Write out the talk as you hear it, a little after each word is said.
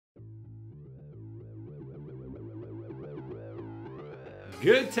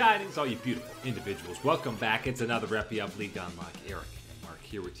Good tidings, all you beautiful individuals. Welcome back. It's another Reppy Up League Unlock. Eric and Mark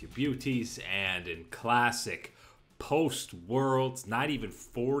here with you beauties. And in classic post-Worlds, not even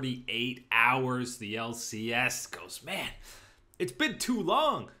 48 hours, the LCS goes, man, it's been too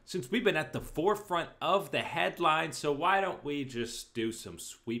long since we've been at the forefront of the headlines. So why don't we just do some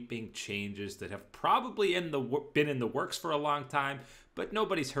sweeping changes that have probably been in the works for a long time, but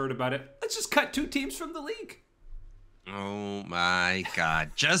nobody's heard about it. Let's just cut 2 teams from the league. Oh my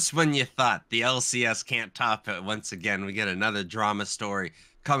God. Just when you thought the LCS can't top it, once again, we get another drama story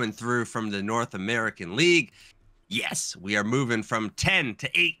coming through from the North American League. Yes, we are moving from 10 to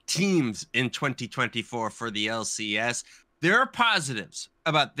 8 teams in 2024 for the LCS. There are positives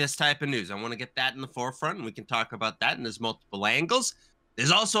about this type of news. I want to get that in the forefront, and we can talk about that, and there's multiple angles.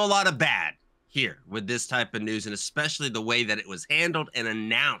 There's also a lot of bad here with this type of news, and especially the way that it was handled and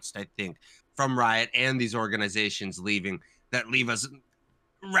announced, I think, from Riot and these organizations leaving, that leave us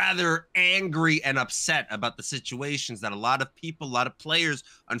rather angry and upset about the situations that a lot of people, a lot of players,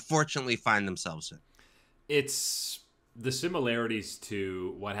 unfortunately find themselves in. It's the similarities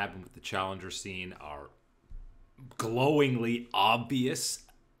to what happened with the challenger scene are glowingly obvious.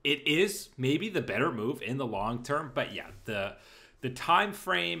 It is maybe the better move in the long term, but yeah, the time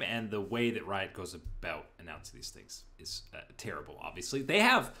frame and the way that Riot goes about announcing these things is terrible. Obviously, they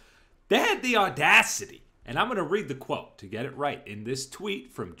had the audacity, and I'm going to read the quote to get it right. In this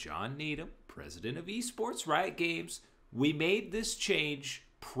tweet from John Needham, president of eSports, Riot Games, we made this change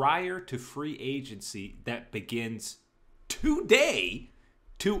prior to free agency that begins today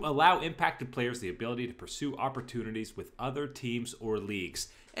to allow impacted players the ability to pursue opportunities with other teams or leagues.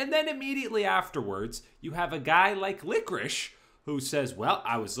 And then immediately afterwards, you have a guy like Licorice who says, well,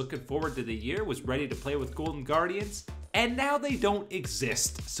 I was looking forward to the year, was ready to play with Golden Guardians, and now they don't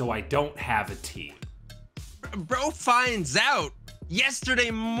exist, so I don't have a team. Bro finds out yesterday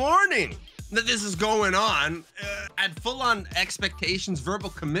morning that this is going on, at full-on expectations, verbal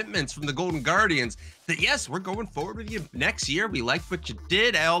commitments from the Golden Guardians that, yes, we're going forward with you next year. We liked what you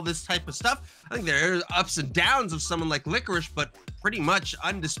did, all this type of stuff. I think there are ups and downs of someone like Licorice, but pretty much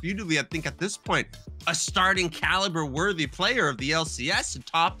undisputably, I think at this point, a starting caliber-worthy player of the LCS, a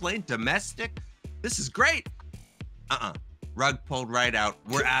top lane, domestic. This is great. Rug pulled right out.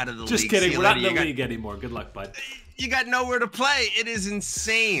 We're out of the league. Just kidding. We're not in the league anymore. Good luck, bud. You got nowhere to play. It is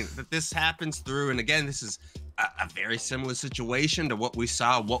insane that this happens through. And again, this is a very similar situation to what we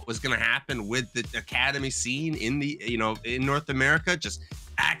saw, what was going to happen with the academy scene in the, in North America. Just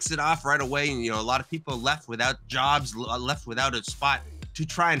axe it off right away. And, a lot of people left without jobs, left without a spot to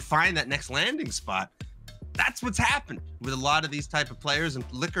try and find that next landing spot. That's what's happened with a lot of these type of players, and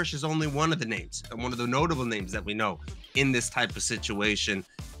Licorice is only one of the names, and one of the notable names that we know in this type of situation.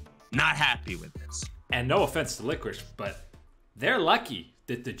 Not happy with this. And no offense to Licorice, but they're lucky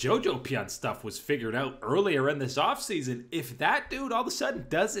that the JoJo Pion stuff was figured out earlier in this offseason. If that dude all of a sudden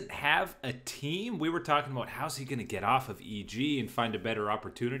doesn't have a team, we were talking about how's he going to get off of EG and find a better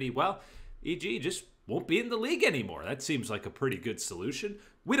opportunity. Well, EG just won't be in the league anymore. That seems like a pretty good solution.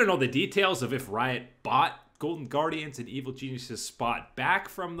 We don't know the details of if Riot bought Golden Guardians and Evil Genius's spot back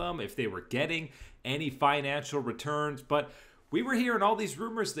from them, if they were getting any financial returns, but we were hearing all these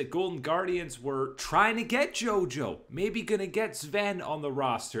rumors that Golden Guardians were trying to get JoJo, maybe going to get Sven on the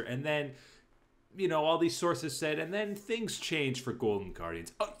roster, and then, all these sources said, and then things changed for Golden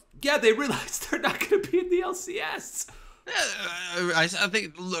Guardians. Oh, yeah, they realized they're not going to be in the LCS. I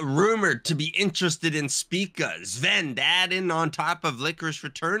think rumored to be interested in Spica, Sven, add in on top of Licorice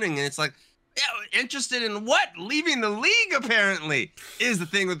returning, and it's like, yeah, interested in what? Leaving the league, apparently, is the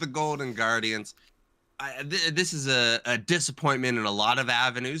thing with the Golden Guardians. This is a disappointment in a lot of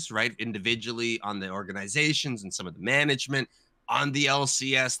avenues, right? Individually, on the organizations and some of the management, on the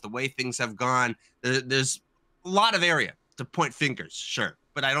LCS, the way things have gone. There's a lot of area to point fingers, sure.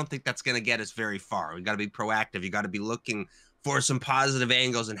 But I don't think that's going to get us very far. We got to be proactive. You got to be looking for some positive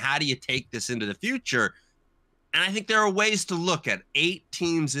angles. And how do you take this into the future? And I think there are ways to look at 8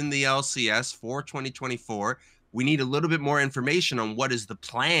 teams in the LCS for 2024. We need a little bit more information on what is the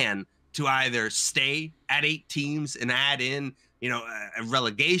plan to either stay at 8 teams and add in, a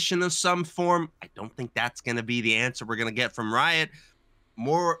relegation of some form. I don't think that's going to be the answer we're going to get from Riot.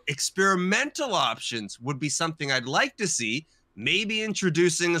 More experimental options would be something I'd like to see. Maybe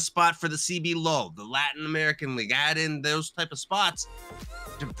introducing a spot for the CB LoL, the Latin American League, add in those type of spots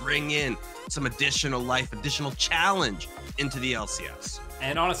to bring in some additional life, additional challenge into the LCS.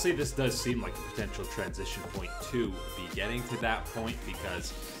 And honestly, this does seem like a potential transition point to be getting to that point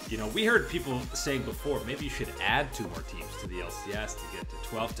because, we heard people saying before, maybe you should add 2 more teams to the LCS to get to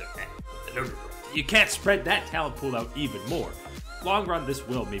 12. You can't spread that talent pool out even more. long run, this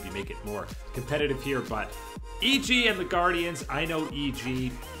will maybe make it more competitive here. But EG and the Guardians, I know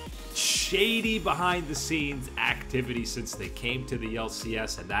EG, shady behind the scenes activity since they came to the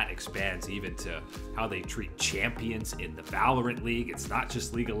LCS, and that expands even to how they treat champions in the Valorant League. It's not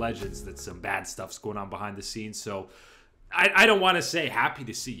just League of Legends, that some bad stuff's going on behind the scenes. So I don't want to say happy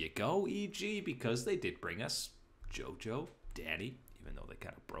to see you go, EG, because they did bring us JoJo, Danny, even though they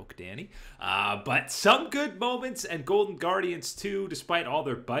kind of broke Danny. But some good moments, and Golden Guardians too, despite all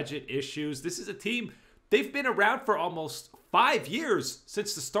their budget issues. This is a team, they've been around for almost 5 years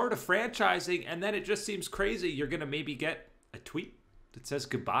since the start of franchising, and then it just seems crazy you're going to maybe get a tweet that says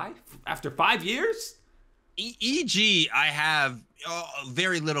goodbye after 5 years? EG, I have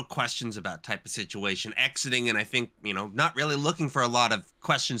very little questions about type of situation. Exiting, and I think, not really looking for a lot of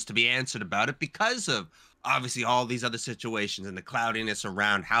questions to be answered about it because of obviously all these other situations and the cloudiness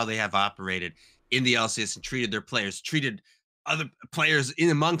around how they have operated in the LCS and treated their players, treated other players in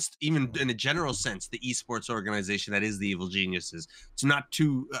amongst, even in a general sense, the esports organization that is the Evil Geniuses. So not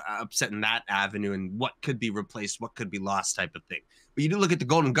too upset in that avenue and what could be replaced, what could be lost type of thing. But you do look at the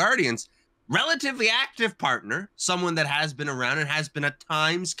Golden Guardians, relatively active partner, someone that has been around and has been at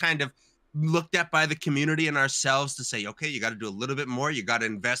times kind of looked at by the community and ourselves to say, okay, you got to do a little bit more. You got to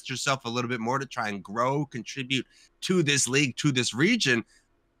invest yourself a little bit more to try and grow, contribute to this league, to this region.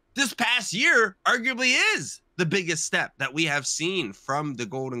 This past year arguably is the biggest step that we have seen from the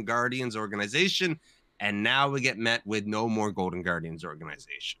Golden Guardians organization. And now we get met with no more Golden Guardians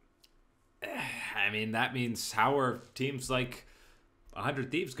organization. I mean, that means how are teams like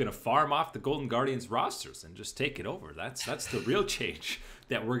 100 Thieves going to farm off the Golden Guardians rosters and just take it over? That's the real change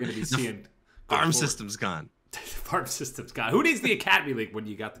that we're going to be seeing. Farm system's gone. The farm system's gone. Who needs the Academy League when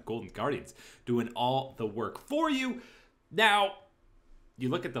you got the Golden Guardians doing all the work for you? Now, you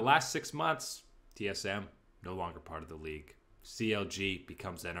look at the last 6 months, TSM, no longer part of the league. CLG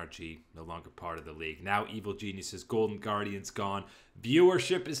becomes NRG, no longer part of the league. Now Evil Geniuses, Golden Guardians gone.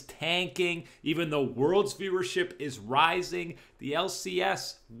 Viewership is tanking, even though World's viewership is rising. The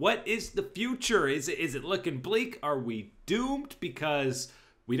LCS, what is the future? Is it looking bleak? Are we doomed? Because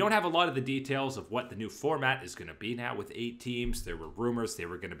we don't have a lot of the details of what the new format is going to be now with 8 teams. There were rumors they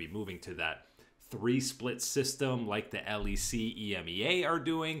were going to be moving to that 3-split system like the LEC, EMEA are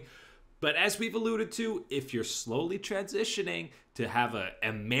doing. But as we've alluded to, if you're slowly transitioning to have a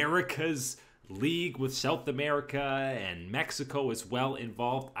America's league with South America and Mexico as well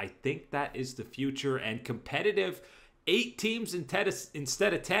involved, I think that is the future. And competitive, 8 teams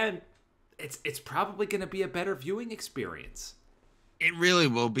instead of 10, it's probably going to be a better viewing experience. It really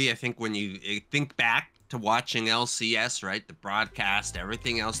will be. I think when you think back to watching LCS, right, the broadcast,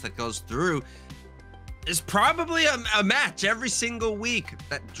 everything else that goes through, is probably a match every single week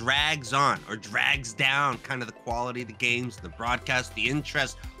that drags on or drags down kind of the quality of the games, the broadcast, the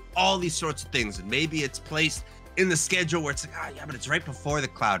interest, all these sorts of things. And maybe it's placed in the schedule where it's like, yeah, but it's right before the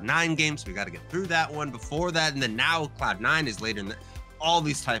Cloud9 games. So we got to get through that one before that. And then now Cloud9 is later in all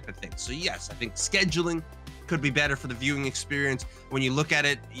these type of things. So yes, I think scheduling could be better for the viewing experience. When you look at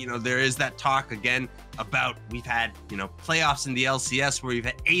it, there is that talk again about we've had, playoffs in the LCS where we've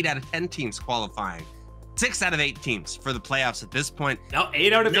had 8 out of 10 teams qualifying. 6 out of 8 teams for the playoffs at this point. No,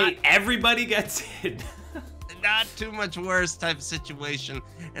 8 out of 8. Everybody gets in. Not too much worse type of situation.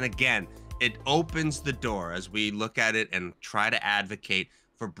 And again, it opens the door as we look at it and try to advocate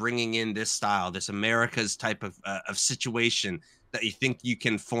for bringing in this style, this America's type of situation that you think you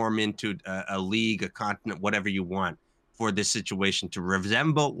can form into a league, a continent, whatever you want for this situation to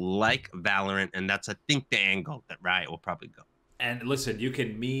resemble like Valorant. And that's, I think, the angle that Riot will probably go. And listen, you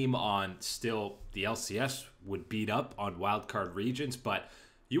can meme on still the LCS would beat up on wildcard regions, but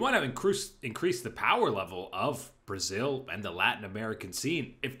you want to increase the power level of Brazil and the Latin American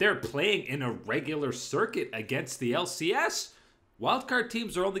scene. If they're playing in a regular circuit against the LCS, wildcard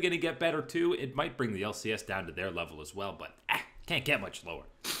teams are only going to get better too. It might bring the LCS down to their level as well, but can't get much lower.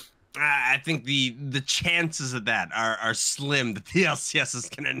 I think the chances of that are slim that the LCS is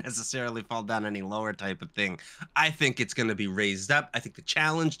going to necessarily fall down any lower type of thing. I think it's going to be raised up. I think the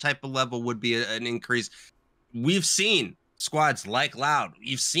challenge type of level would be an increase. We've seen squads like Loud.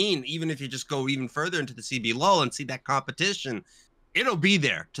 You've seen, even if you just go even further into the CB LoL and see that competition, it'll be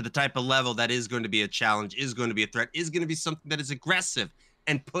there to the type of level that is going to be a challenge, is going to be a threat, is going to be something that is aggressive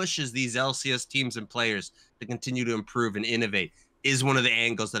and pushes these LCS teams and players to continue to improve and innovate. Is one of the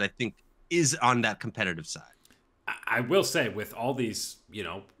angles that I think is on that competitive side. I will say, with all these,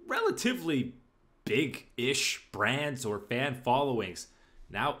 relatively big-ish brands or fan followings,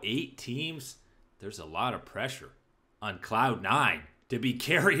 now 8 teams, there's a lot of pressure on Cloud9 to be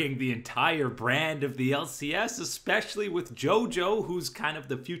carrying the entire brand of the LCS, especially with JoJo, who's kind of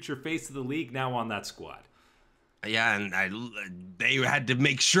the future face of the league now on that squad. Yeah, and they had to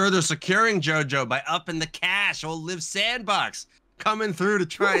make sure they're securing JoJo by upping the cash. Old Live Sandbox coming through to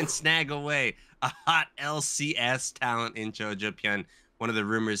try and snag away a hot LCS talent in JoJo Pyun. One of the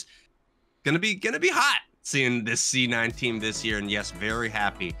rumors gonna be hot seeing this C9 team this year, and yes, very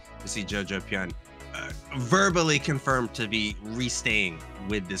happy to see JoJo Pyun verbally confirmed to be restaying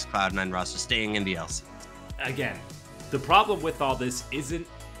with this Cloud9 roster, staying in the LCS. Again, the problem with all this isn't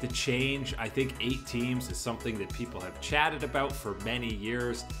the change. I think 8 teams is something that people have chatted about for many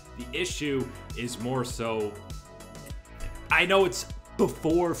years. The issue is more so, I know it's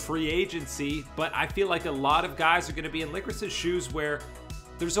before free agency, but I feel like a lot of guys are going to be in Licorice's shoes where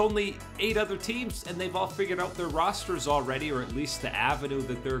there's only 8 other teams and they've all figured out their rosters already, or at least the avenue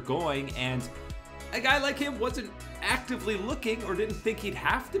that they're going, and a guy like him wasn't actively looking or didn't think he'd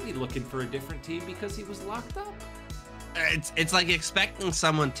have to be looking for a different team because he was locked up. It's like expecting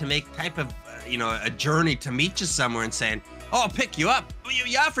someone to make type of, a journey to meet you somewhere and saying, oh, I'll pick you up.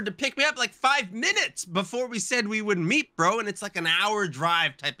 You offered to pick me up like 5 minutes before we said we would meet, bro. And it's like an hour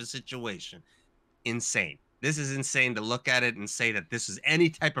drive type of situation. Insane. This is insane to look at it and say that this is any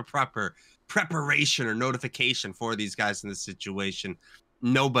type of proper preparation or notification for these guys in this situation.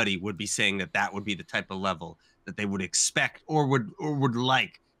 Nobody would be saying that that would be the type of level that they would expect or would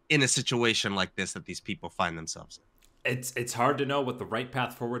like in a situation like this that these people find themselves in. It's hard to know what the right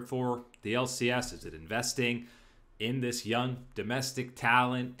path forward for the LCS. Is it investing in this young domestic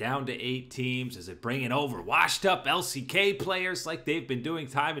talent down to 8 teams? Is it bringing over washed up LCK players like they've been doing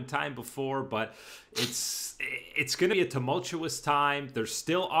time and time before? But it's going to be a tumultuous time. There's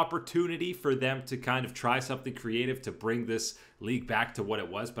still opportunity for them to kind of try something creative to bring this league back to what it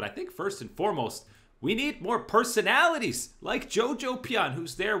was. But I think first and foremost, we need more personalities like JoJo Pyun,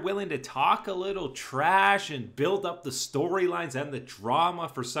 who's there willing to talk a little trash and build up the storylines and the drama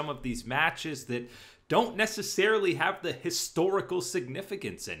for some of these matches that don't necessarily have the historical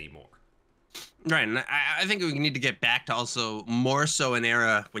significance anymore. Right, and I think we need to get back to also more so an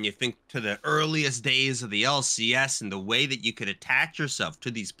era when you think to the earliest days of the LCS and the way that you could attach yourself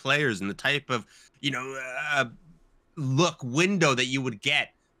to these players and the type of, window that you would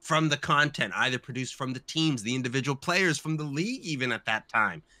get from the content, either produced from the teams, the individual players, from the league even at that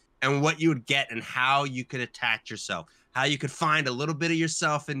time, and what you would get and how you could attach yourself, how you could find a little bit of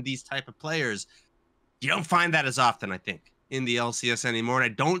yourself in these type of players. You don't find that as often, I think, in the LCS anymore.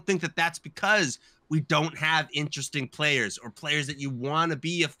 And I don't think that that's because we don't have interesting players or players that you want to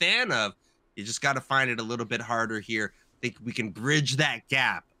be a fan of. You just got to find it a little bit harder here. I think we can bridge that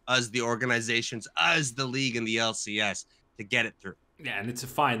gap as the organizations, as the league and the LCS to get it through. Yeah, and it's a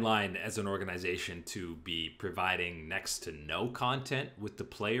fine line as an organization to be providing next to no content with the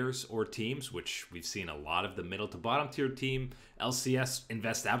players or teams, which we've seen a lot of the middle to bottom tier team LCS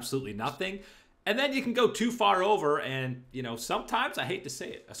invest absolutely nothing. And then you can go too far over and, sometimes, I hate to say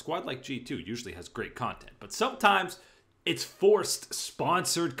it, a squad like G2 usually has great content. But sometimes it's forced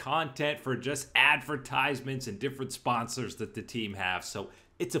sponsored content for just advertisements and different sponsors that the team have. So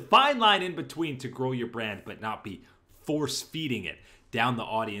it's a fine line in between to grow your brand but not be force feeding it down the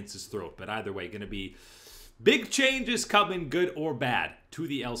audience's throat. But either way, going to be big changes coming, good or bad, to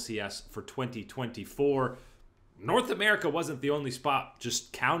the LCS for 2024. North America wasn't the only spot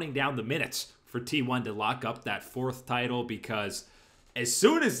just counting down the minutes for T1 to lock up that 4th title, because as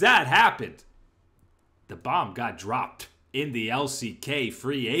soon as that happened, the bomb got dropped in the LCK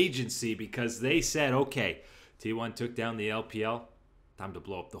free agency, because they said, okay, T1 took down the LPL, time to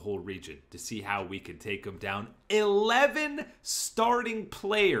blow up the whole region to see how we can take them down. 11 starting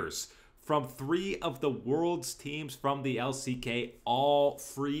players from 3 of the world's teams from the LCK, all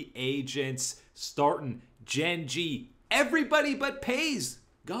free agents, starting Gen G. Everybody but Pays,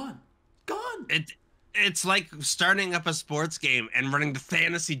 gone. It's like starting up a sports game and running the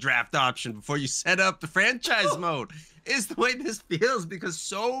fantasy draft option before you set up the franchise mode is the way this feels, because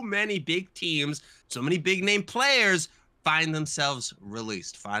so many big teams, so many big name players find themselves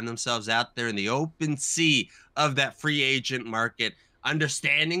released, find themselves out there in the open sea of that free agent market,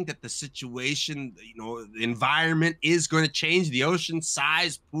 understanding that the situation, the environment is going to change, the ocean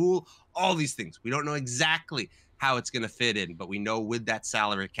size, pool, all these things. We don't know exactly how it's going to fit in, but we know with that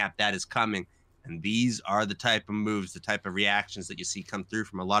salary cap that is coming. And these are the type of moves, the type of reactions that you see come through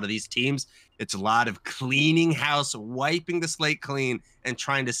from a lot of these teams. It's a lot of cleaning house, wiping the slate clean, and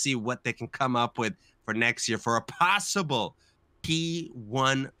trying to see what they can come up with for next year for a possible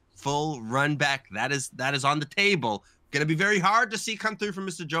T1 full run back. That is on the table. Going to be very hard to see come through from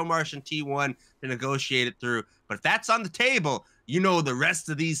Mr. Joe Marsh and T1 to negotiate it through. But if that's on the table, you know, the rest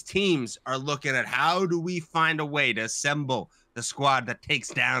of these teams are looking at how do we find a way to assemble the squad that takes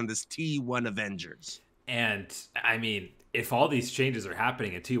down this T1 Avengers. And I mean, if all these changes are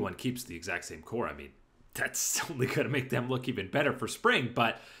happening and T1 keeps the exact same core, I mean, that's only going to make them look even better for spring.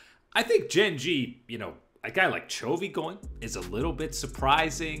 But I think Gen G, you know, a guy like Chovy going is a little bit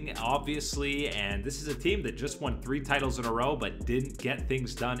surprising, obviously. And this is a team that just won 3 titles in a row, but didn't get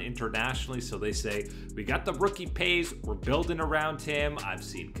things done internationally. So they say, we got the rookie pays. We're building around him. I've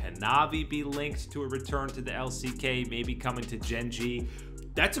seen Kanavi be linked to a return to the LCK, maybe coming to Gen G.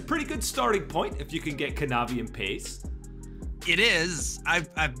 That's a pretty good starting point if you can get Kanavi and pace. It is.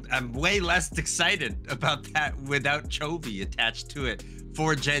 I'm way less excited about that without Chovy attached to it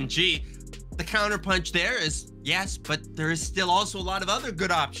for Gen G. The counterpunch there is, yes, but there is still also a lot of other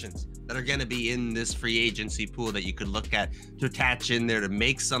good options that are going to be in this free agency pool that you could look at to attach in there to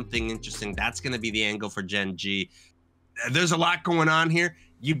make something interesting. That's going to be the angle for Gen G. There's a lot going on here.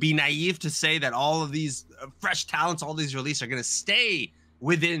 You'd be naive to say that all of these fresh talents, all these releases are going to stay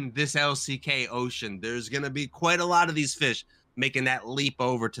within this LCK ocean. There's going to be quite a lot of these fish making that leap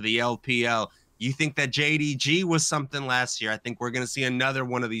over to the LPL. You think that JDG was something last year. I think we're going to see another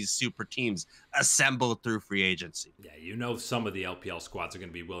one of these super teams assembled through free agency. Yeah, you know, some of the LPL squads are going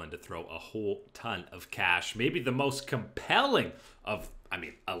to be willing to throw a whole ton of cash. Maybe the most compelling of, I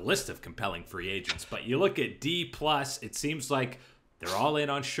mean, a list of compelling free agents. But you look at D+, it seems like they're all in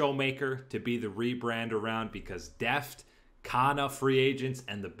on Showmaker to be the rebrand around because Deft, Kana free agents,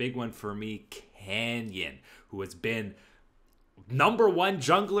 and the big one for me, Canyon, who has been #1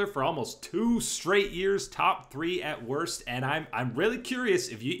 jungler for almost 2 straight years, top 3 at worst. And I'm really curious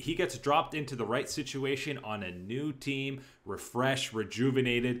if he gets dropped into the right situation on a new team, refreshed,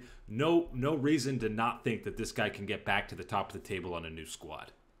 rejuvenated. No reason to not think that this guy can get back to the top of the table on a new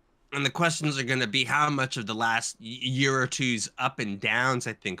squad. And the questions are going to be how much of the last year or two's up and downs,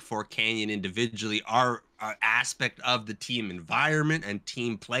 I think, for Canyon individually are aspect of the team environment and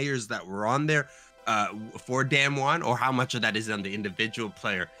team players that were on there for Damwon, or how much of that is on the individual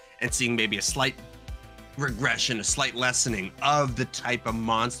player and seeing maybe a slight regression, a slight lessening of the type of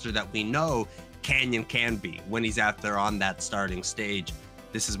monster that we know Canyon can be when he's out there on that starting stage.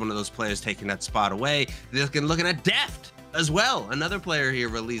 This is one of those players taking that spot away. They're looking at Deft as well, another player here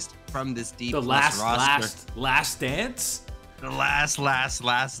released from this D+ roster. Last dance? The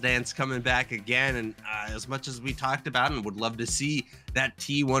last dance coming back again. And as much as we talked about and would love to see that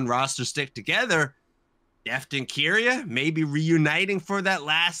T1 roster stick together, Deft and Kyria maybe reuniting for that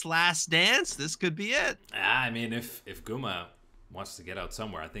last dance. This could be it. I mean, if Guma wants to get out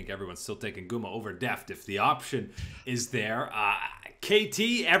somewhere, I think everyone's still taking Guma over Deft if the option is there.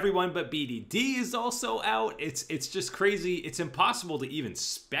 KT, everyone but BDD is also out. It's just crazy. It's impossible to even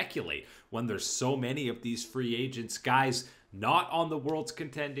speculate when there's so many of these free agents. Guys not on the world's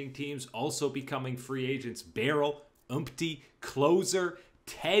contending teams also becoming free agents. Beryl, Umpty, Closer,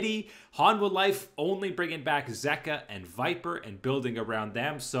 Teddy, Hanwha Life only bringing back Zeka and Viper and building around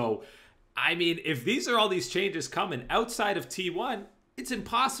them. So, I mean, if these are all these changes coming outside of T1, it's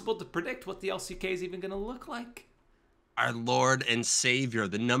impossible to predict what the LCK is even going to look like. Our Lord and Savior,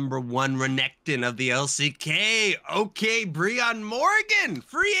 the #1 Renekton of the LCK. Okay, Breon Morgan,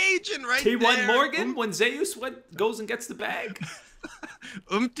 free agent right there. T1 Morgan, when Zeus goes and gets the bag.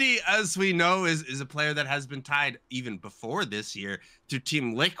 Umpty, as we know, is a player that has been tied even before this year to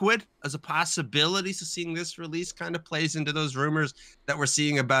Team Liquid as a possibility. So seeing this release kind of plays into those rumors that we're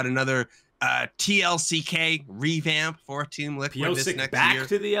seeing about another TLCK revamp for Team Liquid this next back year.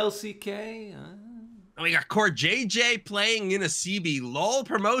 To the LCK? And we got Core JJ playing in a CB LoL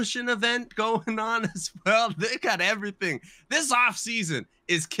promotion event going on as well. They got everything. This offseason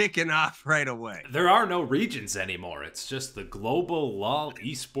is kicking off right away. There are no regions anymore. It's just the global LoL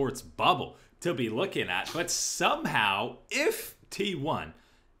eSports bubble to be looking at. But somehow, if T1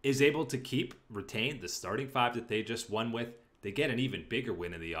 is able to retain the starting 5 that they just won with, they get an even bigger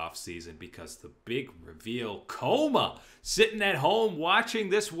win in the offseason because the big reveal, Coma, sitting at home watching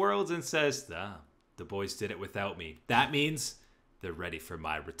this Worlds and says, the boys did it without me. That means they're ready for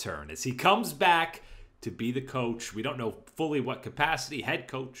my return. As he comes back to be the coach, we don't know fully what capacity, head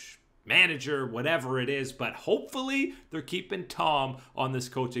coach, manager, whatever it is, but hopefully they're keeping Tom on this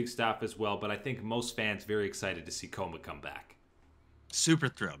coaching staff as well. But I think most fans very excited to see Coma come back. Super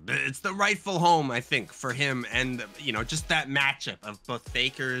thrilled. It's the rightful home, I think, for him. And, you know, just that matchup of both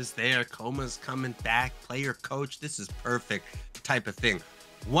Fakers there, Coma's coming back, player coach. This is perfect type of thing.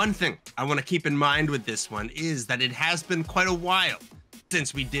 One thing I want to keep in mind with this one is that it has been quite a while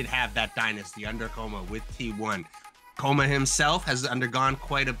since we did have that dynasty under Coma with T1. Koma himself has undergone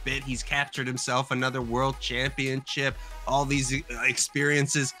quite a bit. He's captured himself another world championship, all these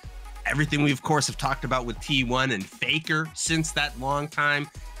experiences, everything we, of course, have talked about with T1 and Faker since that long time.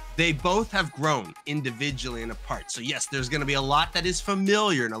 They both have grown individually and apart. So yes, there's going to be a lot that is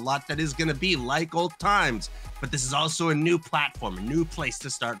familiar and a lot that is going to be like old times, but this is also a new platform, a new place to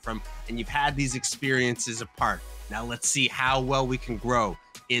start from. And you've had these experiences apart. Now let's see how well we can grow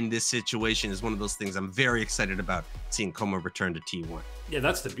in this situation is one of those things I'm very excited about, seeing Koma return to T1. Yeah,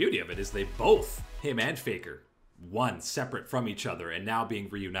 that's the beauty of it, is they both, him and Faker, one separate from each other and now being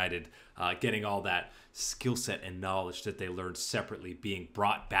reunited, getting all that skill set and knowledge that they learned separately being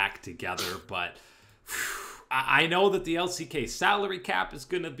brought back together. But I know that the LCK salary cap is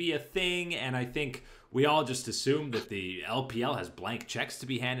going to be a thing, and I think we all just assume that the LPL has blank checks to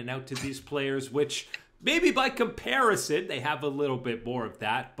be handing out to these players, which maybe by comparison they have a little bit more of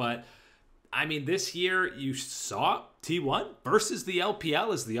that. But I mean, this year you saw T1 versus the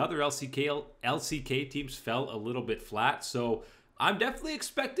LPL as the other LCK teams fell a little bit flat. So I'm definitely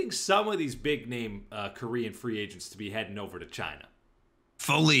expecting some of these big name Korean free agents to be heading over to China.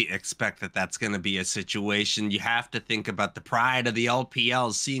 Fully expect that that's going to be a situation. You have to think about the pride of the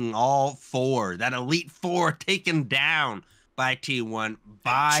LPL, seeing all four, that elite four, taken down by T1,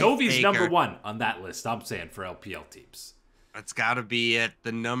 by Chovy's Faker. number one on that list, I'm saying, for LPL teams. That's got to be it.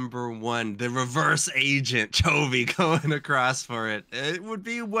 The number one, the reverse agent, Chovy, going across for it. It would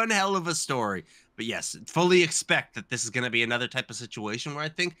be one hell of a story. But yes, fully expect that this is going to be another type of situation where I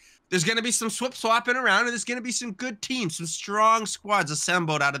think there's going to be some swapping around, and there's going to be some good teams, some strong squads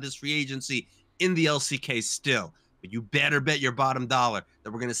assembled out of this free agency in the LCK still. But you better bet your bottom dollar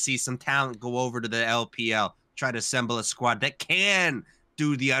that we're going to see some talent go over to the LPL, try to assemble a squad that can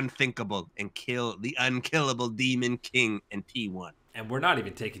do the unthinkable and kill the unkillable Demon King and T1. And we're not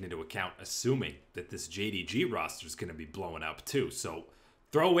even taking into account assuming that this JDG roster is going to be blowing up too. So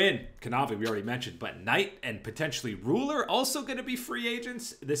throw in Kanavi, we already mentioned, but Knight and potentially Ruler also going to be free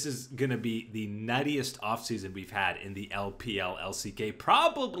agents. This is going to be the nuttiest offseason we've had in the LPL LCK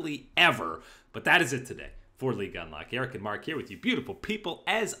probably ever. But that is it today for League Unlock. Eric and Mark here with you, beautiful people.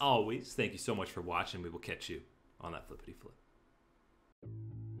 As always, thank you so much for watching. We will catch you on that flippity flip.